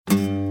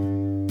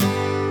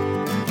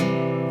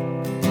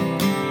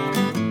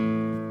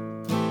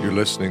You're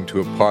listening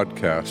to a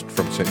podcast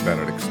from St.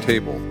 Benedict's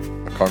Table,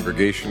 a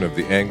congregation of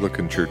the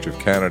Anglican Church of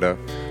Canada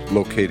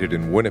located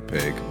in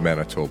Winnipeg,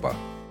 Manitoba.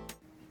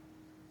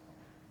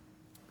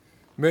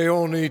 May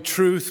only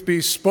truth be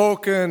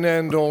spoken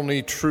and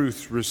only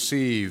truth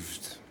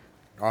received.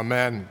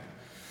 Amen.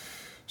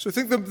 So I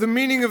think the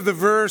meaning of the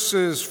verse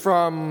is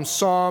from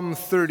Psalm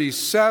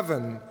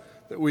 37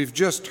 that we've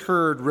just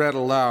heard read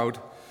aloud,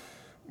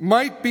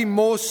 might be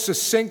most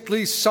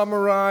succinctly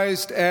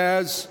summarized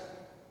as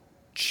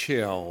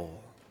chill.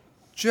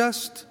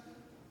 Just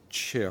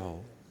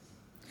chill.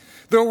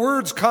 They're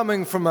words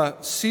coming from a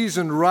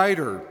seasoned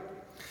writer,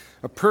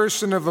 a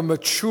person of a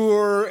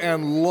mature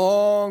and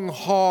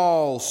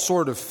long-haul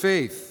sort of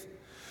faith,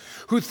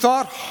 who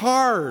thought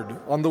hard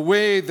on the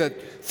way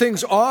that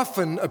things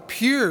often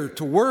appear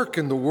to work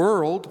in the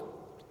world.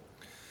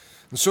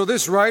 And so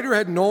this writer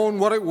had known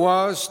what it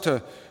was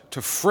to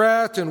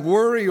fret and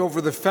worry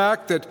over the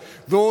fact that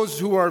those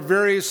who are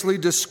variously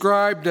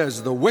described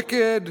as the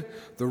wicked,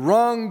 the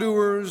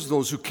wrongdoers,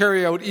 those who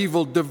carry out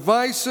evil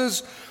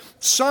devices,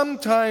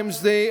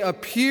 sometimes they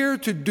appear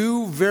to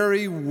do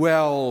very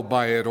well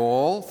by it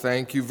all.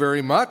 Thank you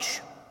very much.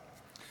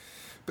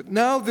 But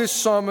now this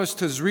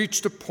psalmist has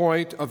reached a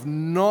point of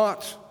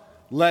not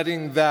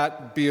letting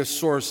that be a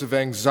source of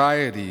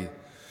anxiety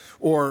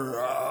or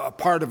a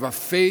part of a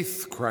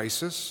faith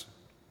crisis.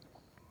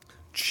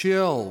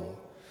 Chill,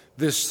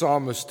 this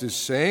psalmist is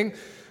saying,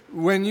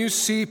 when you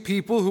see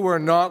people who are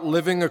not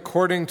living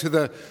according to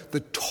the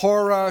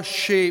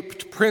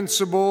Torah-shaped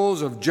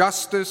principles of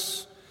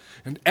justice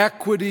and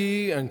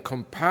equity and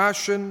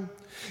compassion,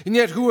 and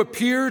yet who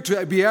appear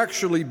to be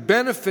actually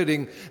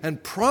benefiting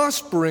and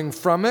prospering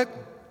from it,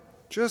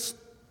 just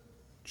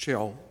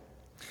chill.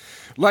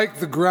 Like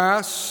the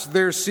grass,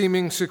 their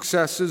seeming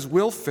successes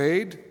will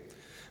fade.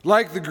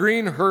 Like the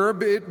green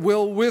herb, it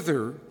will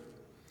wither.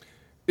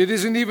 It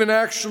isn't even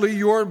actually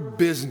your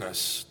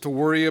business to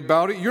worry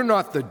about it. You're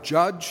not the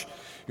judge.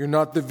 You're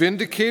not the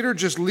vindicator.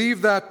 Just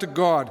leave that to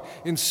God.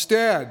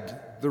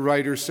 Instead, the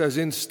writer says,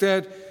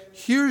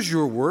 here's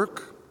your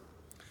work.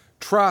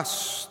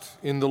 Trust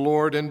in the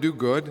Lord and do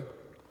good.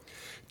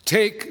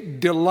 Take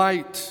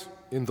delight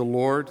in the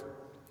Lord.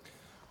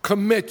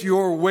 Commit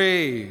your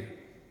way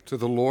to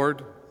the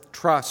Lord.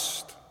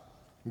 Trust.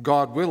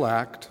 God will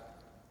act.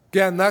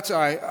 Again, that's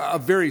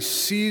a very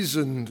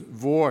seasoned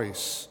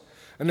voice,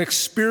 an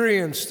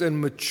experienced and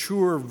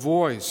mature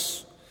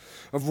voice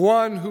of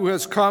one who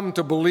has come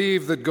to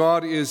believe that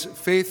God is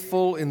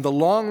faithful in the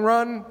long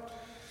run,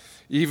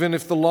 even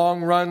if the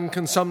long run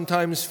can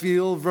sometimes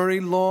feel very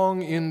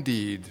long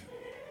indeed.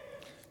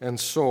 And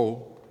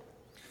so,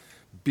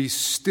 be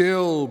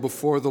still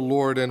before the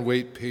Lord and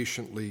wait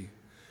patiently.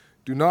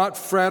 Do not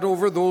fret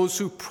over those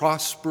who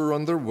prosper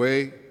on their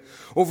way,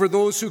 over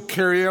those who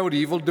carry out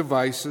evil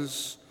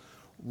devices.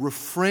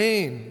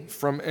 Refrain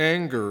from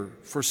anger,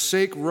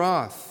 forsake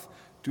wrath.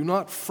 Do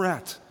not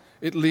fret.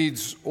 It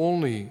leads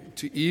only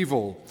to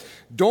evil.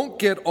 Don't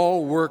get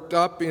all worked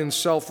up in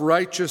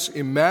self-righteous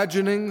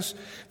imaginings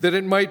that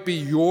it might be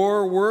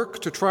your work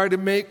to try to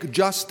make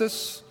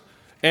justice,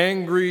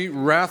 angry,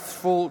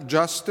 wrathful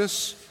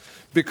justice,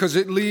 because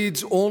it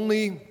leads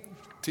only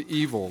to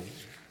evil.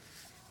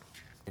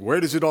 Where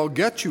does it all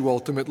get you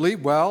ultimately?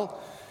 Well,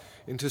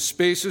 into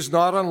spaces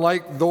not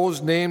unlike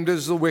those named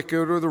as the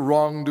wicked or the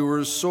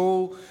wrongdoers.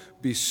 So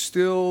be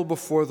still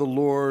before the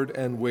Lord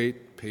and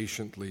wait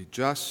patiently.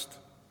 Just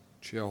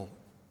chill.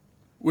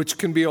 Which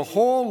can be a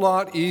whole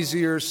lot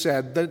easier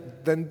said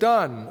than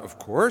done, of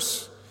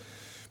course,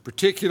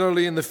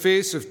 particularly in the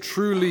face of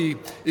truly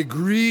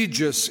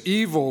egregious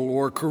evil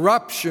or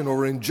corruption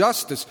or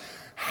injustice.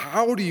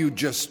 How do you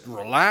just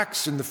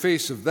relax in the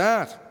face of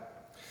that?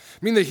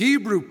 I mean, the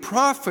Hebrew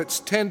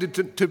prophets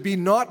tended to be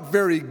not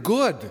very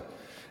good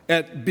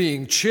at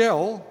being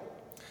chill,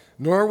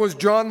 nor was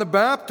John the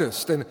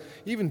Baptist. And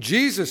even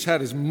Jesus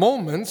had his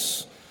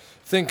moments.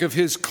 Think of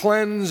his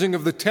cleansing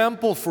of the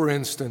temple, for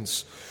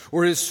instance,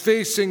 or his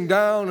facing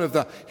down of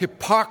the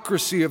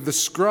hypocrisy of the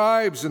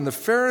scribes and the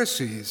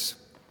Pharisees.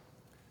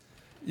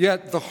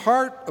 Yet the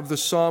heart of the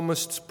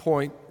psalmist's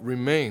point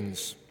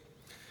remains.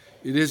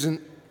 It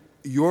isn't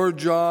your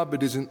job,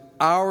 it isn't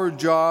our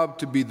job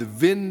to be the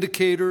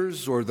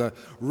vindicators or the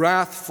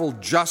wrathful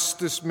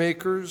justice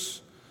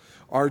makers.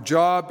 Our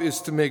job is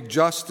to make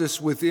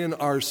justice within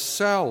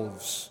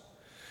ourselves,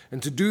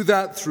 and to do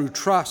that through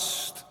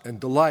trust and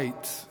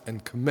delight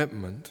and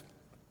commitment.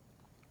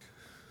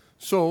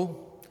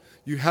 So,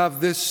 you have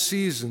this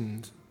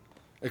seasoned,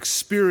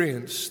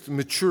 experienced,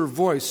 mature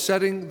voice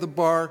setting the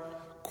bar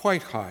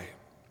quite high.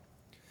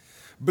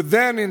 But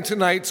then in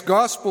tonight's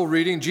gospel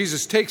reading,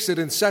 Jesus takes it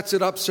and sets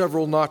it up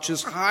several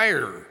notches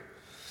higher.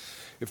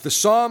 If the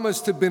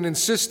psalmist had been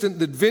insistent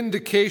that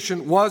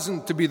vindication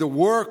wasn't to be the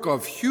work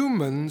of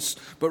humans,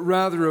 but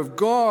rather of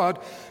God,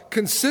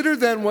 consider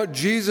then what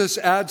Jesus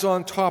adds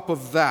on top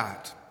of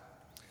that.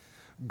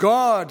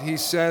 God, he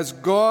says,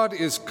 God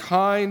is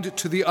kind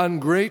to the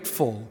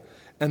ungrateful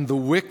and the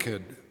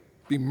wicked.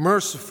 Be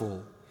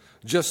merciful,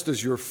 just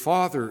as your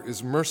Father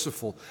is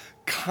merciful,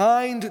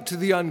 kind to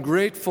the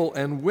ungrateful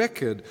and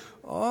wicked.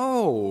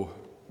 Oh,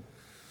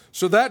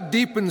 so that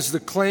deepens the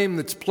claim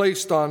that's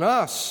placed on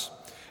us,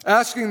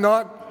 asking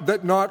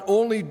that not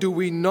only do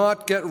we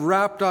not get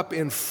wrapped up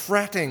in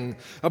fretting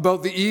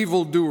about the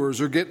evildoers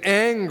or get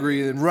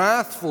angry and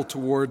wrathful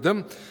toward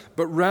them,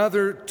 but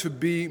rather to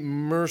be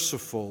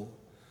merciful,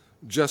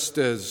 just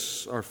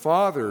as our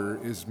Father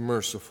is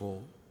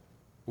merciful.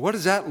 What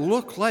does that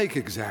look like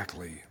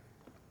exactly?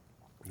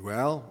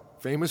 Well,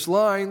 famous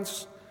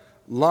lines: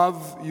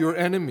 love your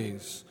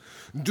enemies,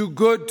 do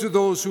good to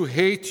those who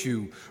hate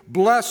you,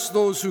 bless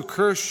those who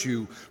curse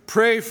you,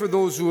 pray for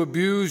those who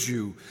abuse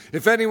you.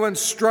 If anyone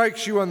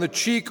strikes you on the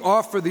cheek,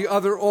 offer the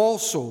other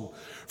also.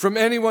 From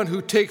anyone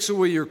who takes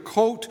away your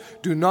coat,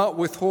 do not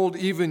withhold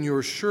even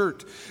your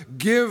shirt.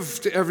 Give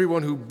to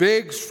everyone who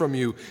begs from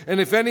you, and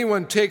if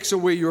anyone takes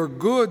away your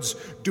goods,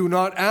 do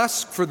not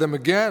ask for them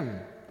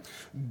again.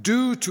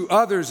 Do to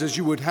others as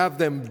you would have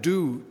them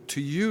do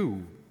to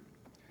you.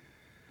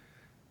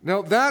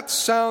 Now that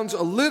sounds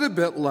a little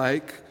bit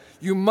like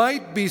you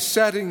might be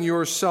setting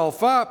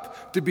yourself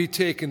up to be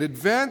taken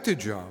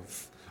advantage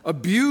of,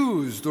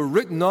 abused, or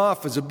written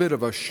off as a bit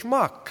of a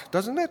schmuck,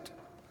 doesn't it?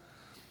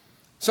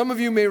 Some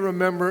of you may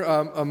remember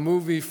a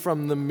movie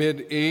from the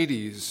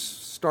mid-'80s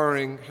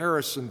starring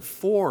Harrison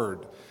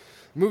Ford.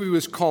 The movie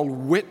was called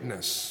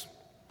Witness.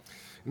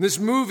 In this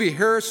movie,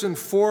 Harrison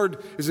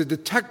Ford is a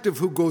detective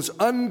who goes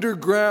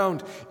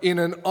underground in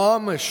an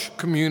Amish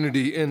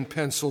community in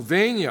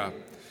Pennsylvania,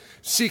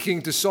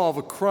 seeking to solve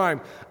a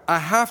crime. I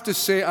have to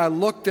say, I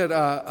looked at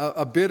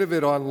a bit of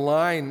it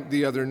online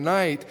the other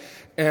night,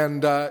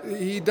 and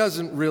he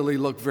doesn't really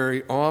look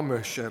very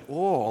Amish at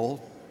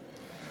all.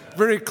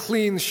 Very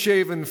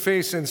clean-shaven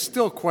face and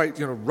still quite,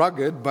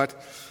 rugged, but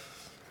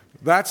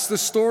that's the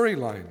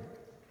storyline.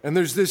 And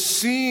there's this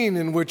scene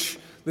in which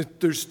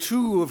there's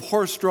two of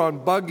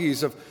horse-drawn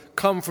buggies have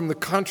come from the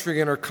country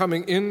and are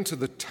coming into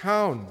the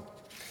town.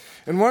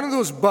 And one of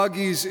those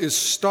buggies is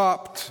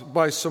stopped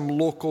by some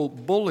local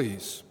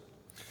bullies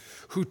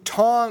who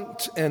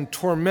taunt and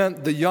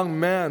torment the young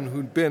man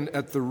who'd been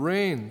at the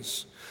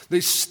reins.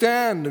 They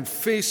stand and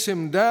face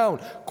him down,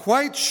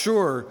 quite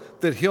sure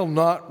that he'll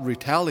not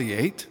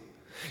retaliate,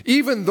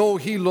 even though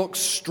he looks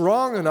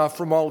strong enough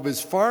from all of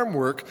his farm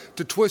work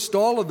to twist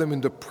all of them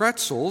into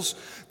pretzels.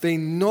 They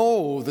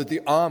know that the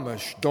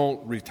Amish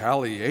don't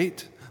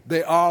retaliate.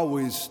 They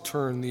always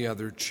turn the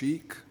other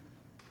cheek.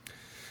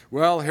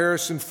 Well,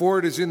 Harrison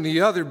Ford is in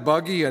the other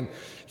buggy, and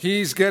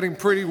he's getting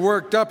pretty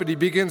worked up, and he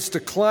begins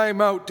to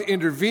climb out to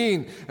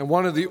intervene. And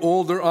one of the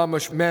older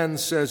Amish men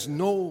says,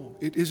 "No,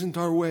 it isn't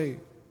our way."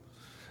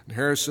 And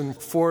Harrison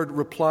Ford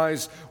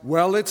replies,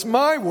 "Well, it's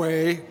my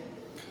way."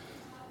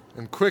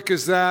 And quick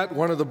as that,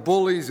 one of the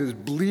bullies is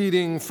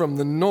bleeding from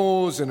the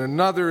nose and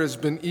another has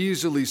been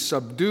easily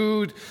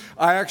subdued.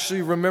 I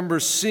actually remember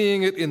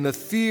seeing it in the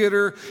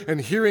theater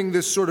and hearing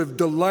this sort of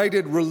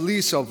delighted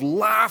release of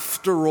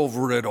laughter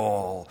over it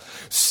all.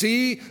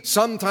 See,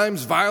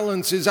 sometimes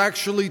violence is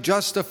actually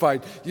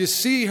justified. You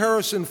see,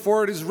 Harrison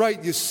Ford is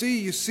right. You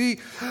see.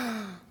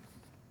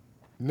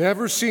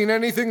 Never seen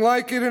anything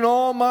like it in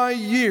all my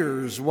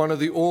years, one of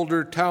the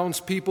older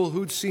townspeople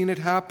who'd seen it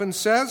happen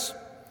says.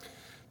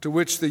 To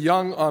which the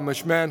young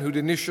Amish man who'd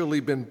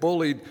initially been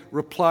bullied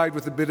replied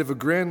with a bit of a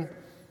grin,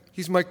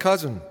 "He's my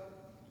cousin.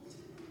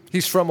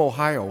 He's from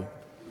Ohio."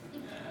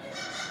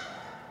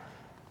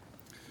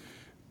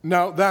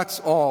 Now, that's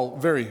all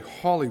very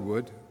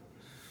Hollywood.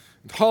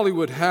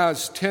 Hollywood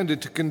has tended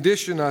to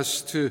condition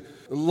us to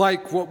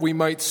like what we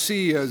might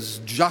see as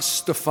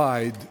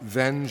justified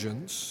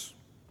vengeance.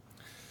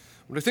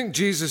 But I think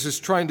Jesus is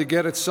trying to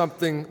get at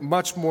something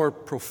much more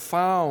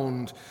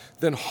profound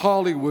than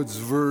Hollywood's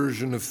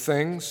version of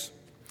things,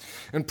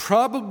 and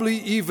probably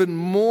even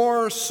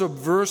more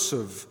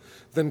subversive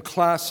than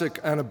classic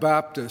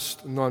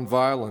Anabaptist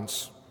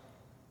nonviolence.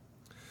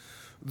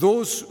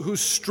 Those who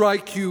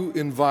strike you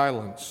in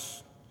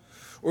violence,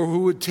 or who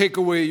would take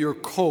away your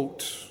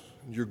coat,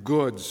 your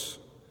goods,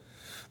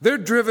 they're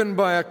driven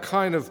by a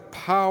kind of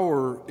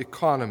power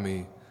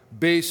economy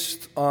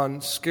based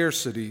on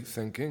scarcity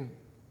thinking.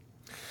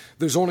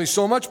 There's only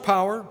so much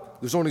power,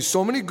 there's only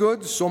so many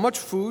goods, so much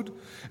food,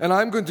 and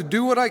I'm going to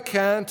do what I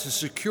can to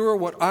secure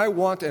what I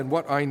want and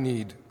what I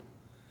need.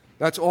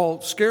 That's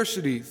all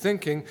scarcity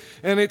thinking,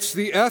 and it's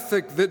the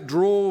ethic that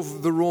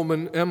drove the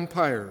Roman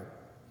Empire.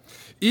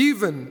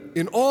 Even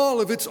in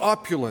all of its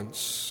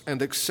opulence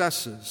and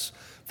excesses,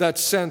 that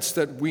sense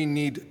that we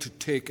need to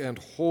take and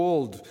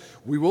hold.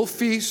 We will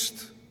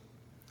feast,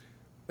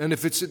 and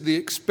if it's at the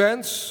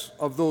expense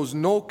of those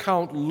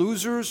no-count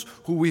losers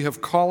who we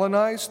have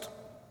colonized,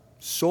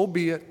 so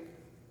be it.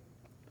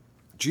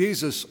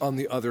 Jesus, on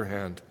the other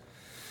hand,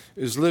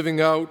 is living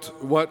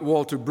out what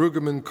Walter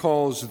Brueggemann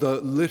calls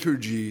the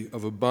liturgy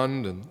of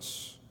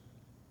abundance.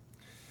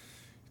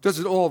 He does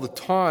it all the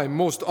time,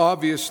 most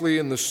obviously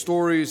in the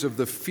stories of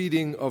the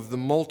feeding of the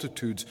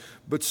multitudes,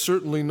 but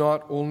certainly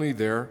not only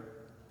there.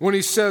 When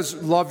he says,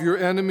 "Love your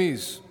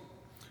enemies,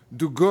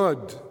 do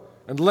good,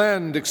 and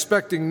lend,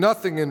 expecting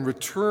nothing in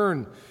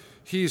return.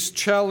 He's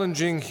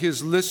challenging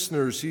his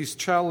listeners. He's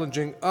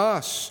challenging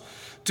us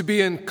to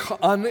be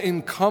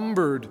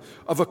unencumbered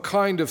of a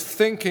kind of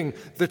thinking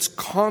that's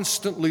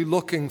constantly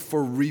looking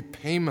for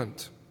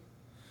repayment,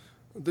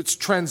 that's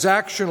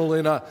transactional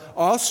in a,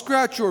 I'll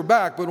scratch your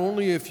back, but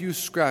only if you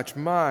scratch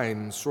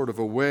mine sort of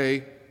a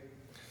way.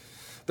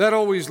 That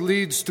always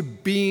leads to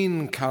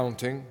bean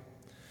counting,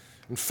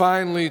 and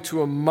finally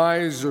to a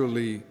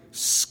miserly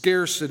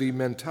scarcity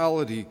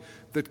mentality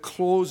that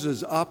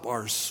closes up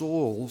our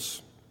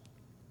souls.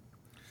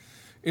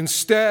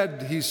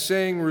 Instead, he's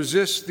saying,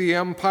 resist the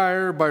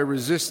empire by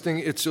resisting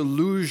its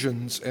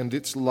illusions and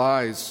its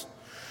lies.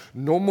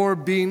 No more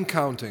bean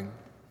counting.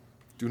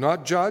 Do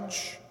not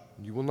judge,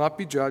 and you will not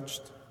be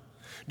judged.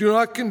 Do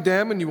not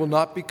condemn, and you will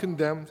not be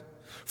condemned.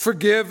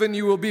 Forgive, and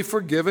you will be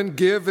forgiven.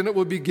 Give, and it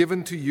will be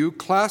given to you.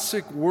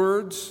 Classic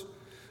words,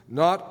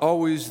 not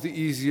always the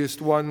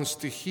easiest ones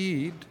to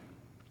heed.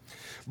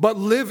 But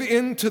live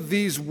into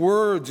these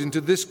words,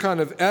 into this kind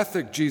of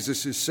ethic,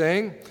 Jesus is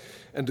saying,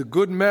 and a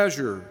good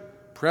measure,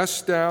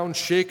 pressed down,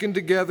 shaken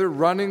together,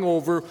 running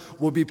over,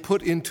 will be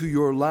put into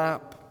your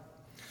lap.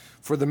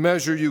 For the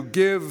measure you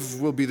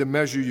give will be the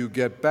measure you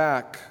get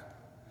back.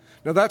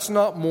 Now that's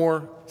not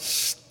more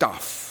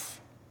stuff,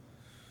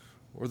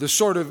 or the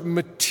sort of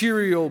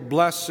material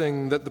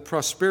blessing that the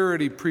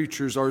prosperity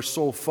preachers are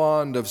so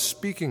fond of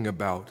speaking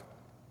about.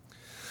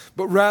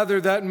 But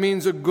rather that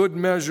means a good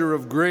measure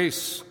of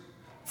grace,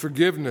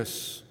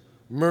 forgiveness,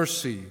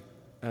 mercy,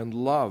 and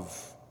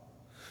love.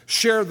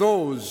 Share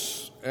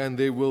those, and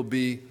they will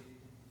be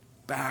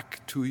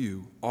back to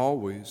you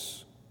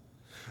always.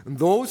 And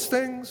those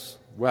things,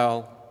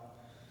 well,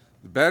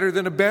 better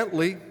than a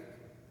Bentley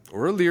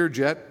or a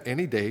Learjet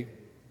any day.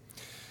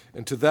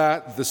 And to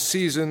that, the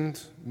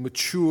seasoned,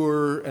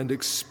 mature, and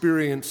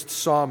experienced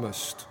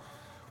psalmist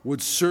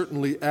would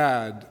certainly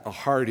add a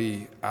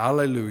hearty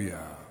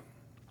Alleluia.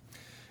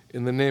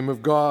 In the name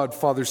of God,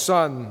 Father,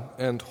 Son,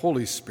 and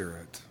Holy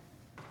Spirit.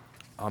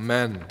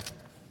 Amen.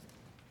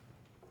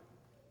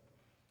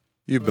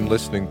 You've been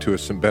listening to a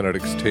St.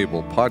 Benedict's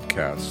Table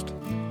podcast.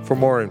 For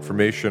more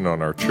information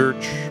on our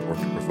church or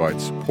to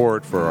provide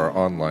support for our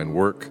online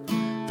work,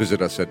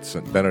 visit us at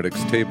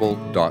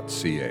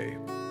stbenedictstable.ca.